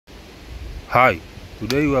Hi,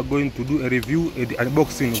 today we are going to do a review and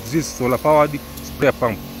unboxing of this solar powered sprayer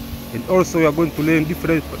pump, and also we are going to learn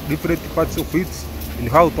different parts of it and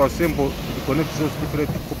how to assemble and connect those different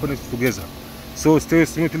components together. So stay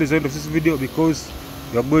with me till the end of this video because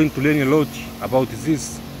we are going to learn a lot about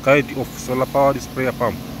this kind of solar powered sprayer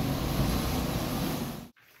pump.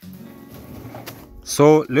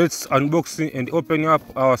 So let's unboxing and open up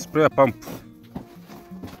our sprayer pump.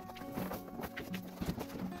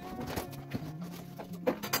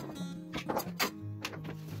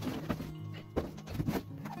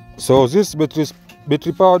 So this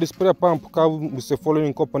battery powered sprayer pump comes with the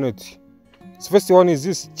following components. The first one is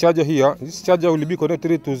this charger here. This charger will be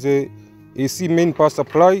connected to the AC main power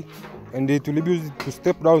supply, and it will be used to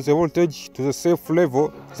step down the voltage to the safe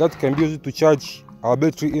level that can be used to charge our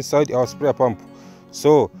battery inside our sprayer pump.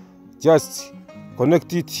 So just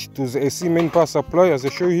connect it to the AC main power supply as I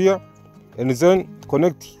show you here, and then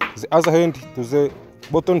connect the other hand to the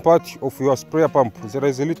bottom part of your sprayer pump. There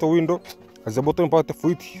is a little window at the bottom part of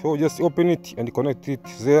it, so just open it and connect it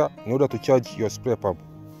there in order to charge your sprayer pump.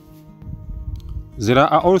 There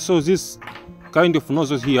are also this kind of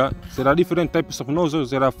nozzles here. There are different types of nozzles.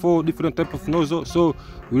 There are 4 different types of nozzles, so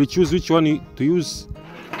we'll choose which one to use.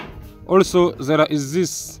 Also there is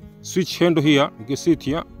this switch handle here, you can see it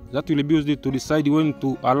here, that will be used to decide when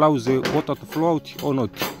to allow the water to flow out or not.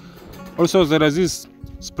 Also there is this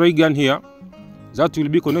spray gun here that will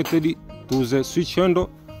be connected to the switch handle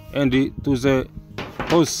and to the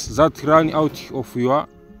hose that run out of your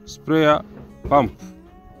sprayer pump.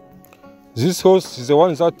 This hose is the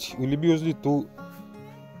one that will be used to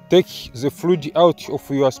take the fluid out of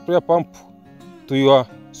your sprayer pump to your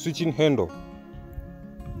switching handle.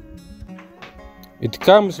 It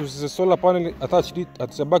comes with the solar panel attached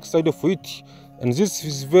at the back side of it, and this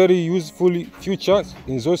is very useful feature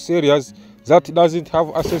in those areas that doesn't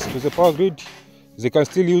have access to the power grid. They can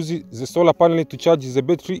still use the solar panel to charge the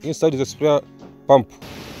battery inside the sprayer pump.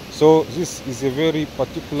 So this is a very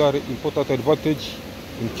particular important advantage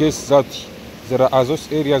in case that there are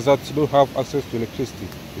those areas that don't have access to electricity.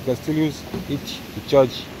 You can still use it to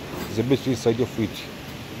charge the battery inside of it.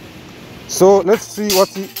 So let's see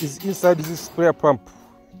what is inside this sprayer pump.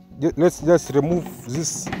 Let's just remove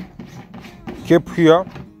this cap here,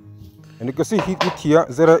 and you can see it here.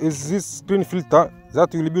 There is this screen filter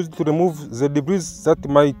that will be used to remove the debris that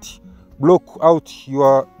might block out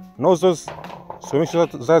your nozzles. So make sure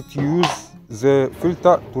that you use the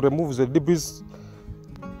filter to remove the debris.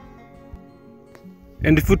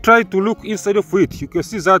 And if you try to look inside of it, you can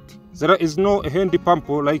see that there is no hand pump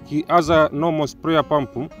like other normal sprayer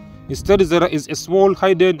pump. Instead, there is a small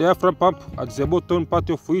hidden diaphragm pump at the bottom part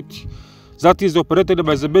of it that is operated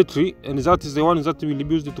by the battery, and that is the one that will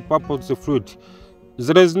be used to pump out the fluid.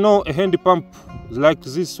 There is no hand pump like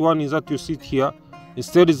this one that you see here.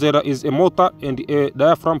 Instead, there is a motor and a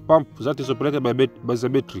diaphragm pump that is operated by the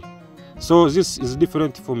battery. So this is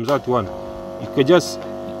different from that one. You can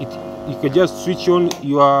just switch on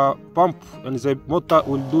your pump and the motor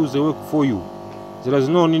will do the work for you. There is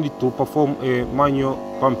no need to perform a manual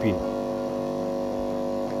pumping.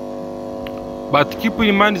 But keep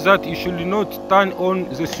in mind that you should not turn on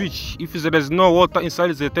the switch if there is no water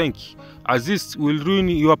inside the tank, as this will ruin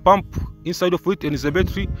your pump inside of it and the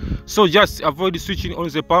battery. So just avoid switching on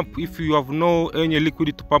the pump if you have no any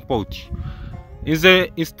liquid to pump out. In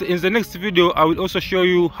the next video, I will also show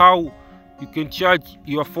you how you can charge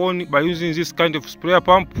your phone by using this kind of sprayer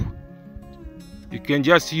pump. You can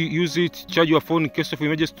just use it to charge your phone in case of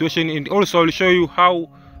emergency situation, and also I will show you how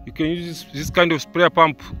you can use this kind of sprayer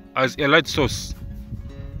pump as a light source.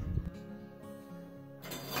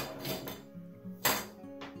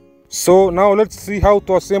 So now let's see how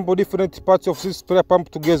to assemble different parts of this sprayer pump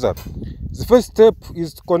together. The first step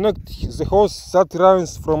is to connect the hose that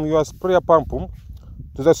runs from your sprayer pump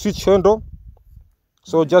to the switch handle.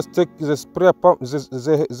 So just take the sprayer pump,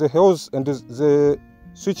 the hose and the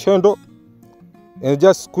switch handle, and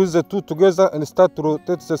just squeeze the two together and start to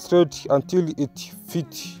rotate the thread until it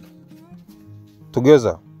fits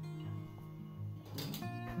together.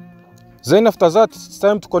 Then after that, it's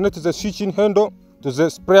time to connect the switching handle to the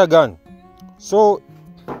sprayer gun. So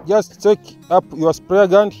just take up your sprayer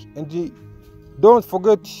gun, and don't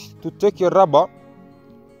forget to take a rubber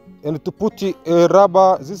and to put a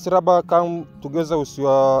rubber. This rubber comes together with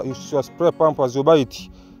your sprayer pump as you buy it,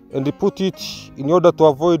 and put it in order to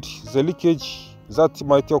avoid the leakage that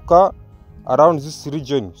might occur around this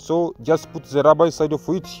region. So just put the rubber inside of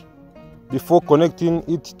it before connecting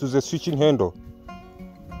it to the switching handle.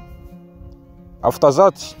 After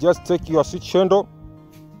that, just take your switch handle,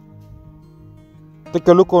 take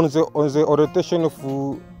a look on the orientation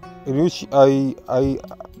of in which I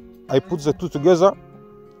put the two together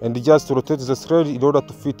and just rotate the thread in order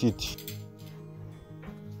to fit it.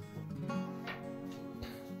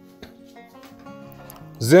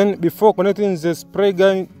 Then before connecting the spray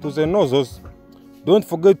gun to the nozzles, don't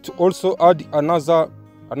forget to also add another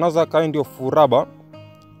kind of rubber.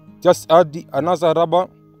 Just add another rubber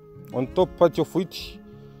on top part of it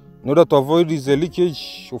in order to avoid the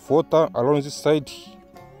leakage of water along this side.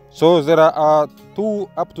 So there are 2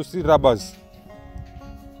 up to 3 rubbers.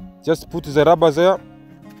 Just put the rubber there.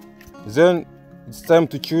 Then it's time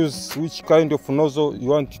to choose which kind of nozzle you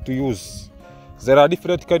want to use. There are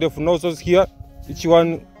different kind of nozzles here. Each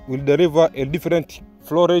one will deliver a different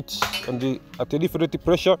flow rate and at a different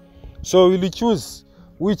pressure. So you will choose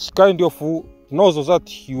which kind of nozzle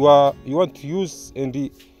that you want to use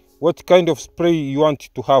and what kind of spray you want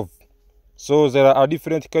to have. So there are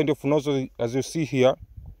different kind of nozzles as you see here.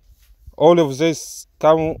 All of this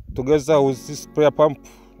come together with this sprayer pump.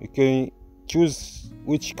 You can choose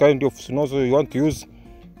which kind of nozzle you want to use,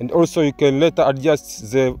 and also you can later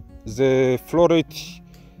adjust the flow rate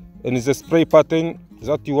and the spray pattern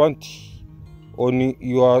that you want on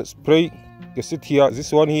your spray. You see here,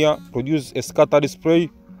 this one here produce a scattered spray.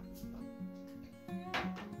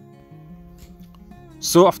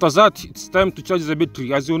 So after that, it's time to charge the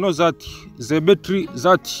battery. As you know that the battery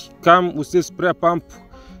that comes with the sprayer pump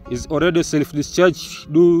is already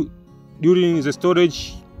self-discharged during the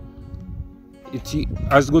storage. It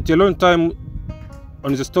has got a long time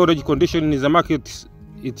on the storage condition in the market.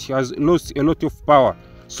 It has lost a lot of power.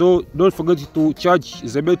 So don't forget to charge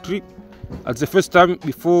the battery at the first time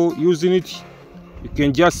before using it. You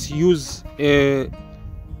can just use a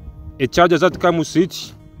charger that comes with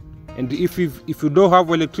it. And if you don't have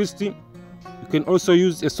electricity, you can also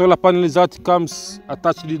use a solar panel that comes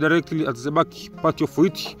attached directly at the back part of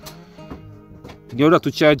it in order to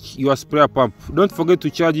charge your sprayer pump. Don't forget to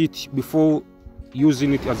charge it before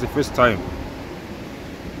using it at the first time.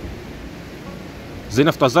 Then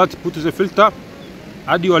after that, put the filter,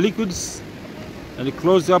 add your liquids, and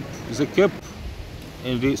close up the cap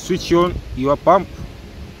and switch on your pump.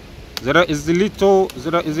 There is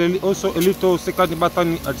also a little second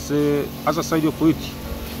button at the other side of it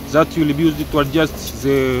that will be used to adjust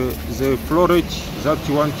the flow rate that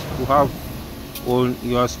you want to have on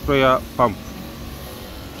your sprayer pump.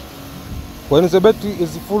 When the battery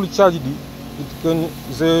is fully charged,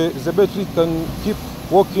 the battery can keep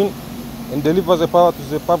working and deliver the power to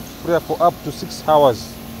the pump sprayer for up to 6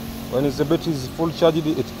 hours. When the battery is fully charged,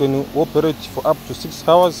 it can operate for up to 6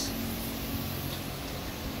 hours.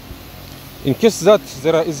 In case that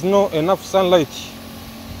there is no enough sunlight,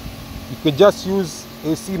 you can just use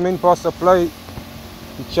AC main power supply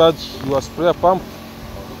to charge your sprayer pump.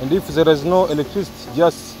 And if there is no electricity,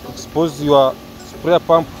 just expose your sprayer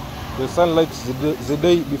pump to the sunlight the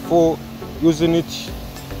day before using it.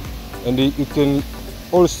 And you can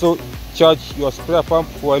also charge your sprayer pump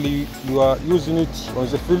while you are using it on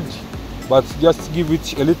the field, but just give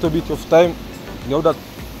it a little bit of time in order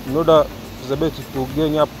for the battery to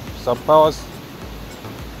gain up some powers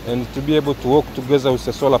and to be able to work together with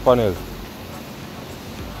the solar panel.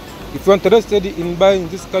 If you're interested in buying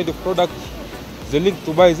this kind of product, the link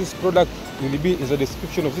to buy this product will be in the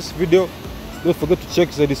description of this video. Don't forget to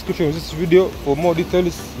check the description of this video for more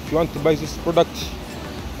details if you want to buy this product.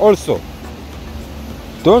 Also,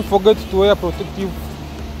 don't forget to wear protective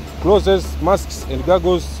clothes, masks and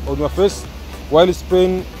goggles on your face while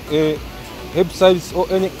spraying herbicides or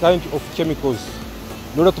any kind of chemicals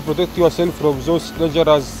in order to protect yourself from those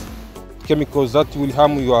dangerous chemicals that will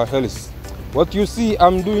harm your health. What you see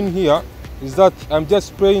I'm doing here is that I'm just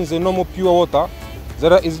spraying the normal pure water.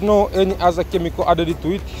 There is no any other chemical added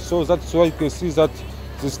to it, so that's why you can see that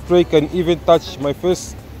the spray can even touch my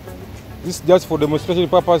face. This is just for demonstration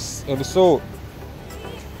purpose. And so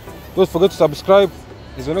don't forget to subscribe.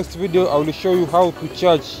 In the next video I will show you how to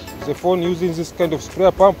charge the phone using this kind of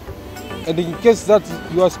sprayer pump. And in case that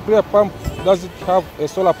your sprayer pump doesn't have a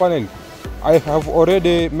solar panel, I have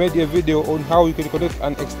already made a video on how you can connect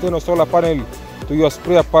an external solar panel to your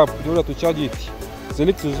sprayer pump in order to charge it. The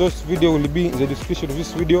link to those videos will be in the description of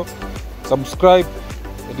this video. Subscribe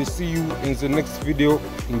and see you in the next video.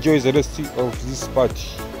 Enjoy the rest of this part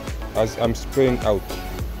as I'm spraying out.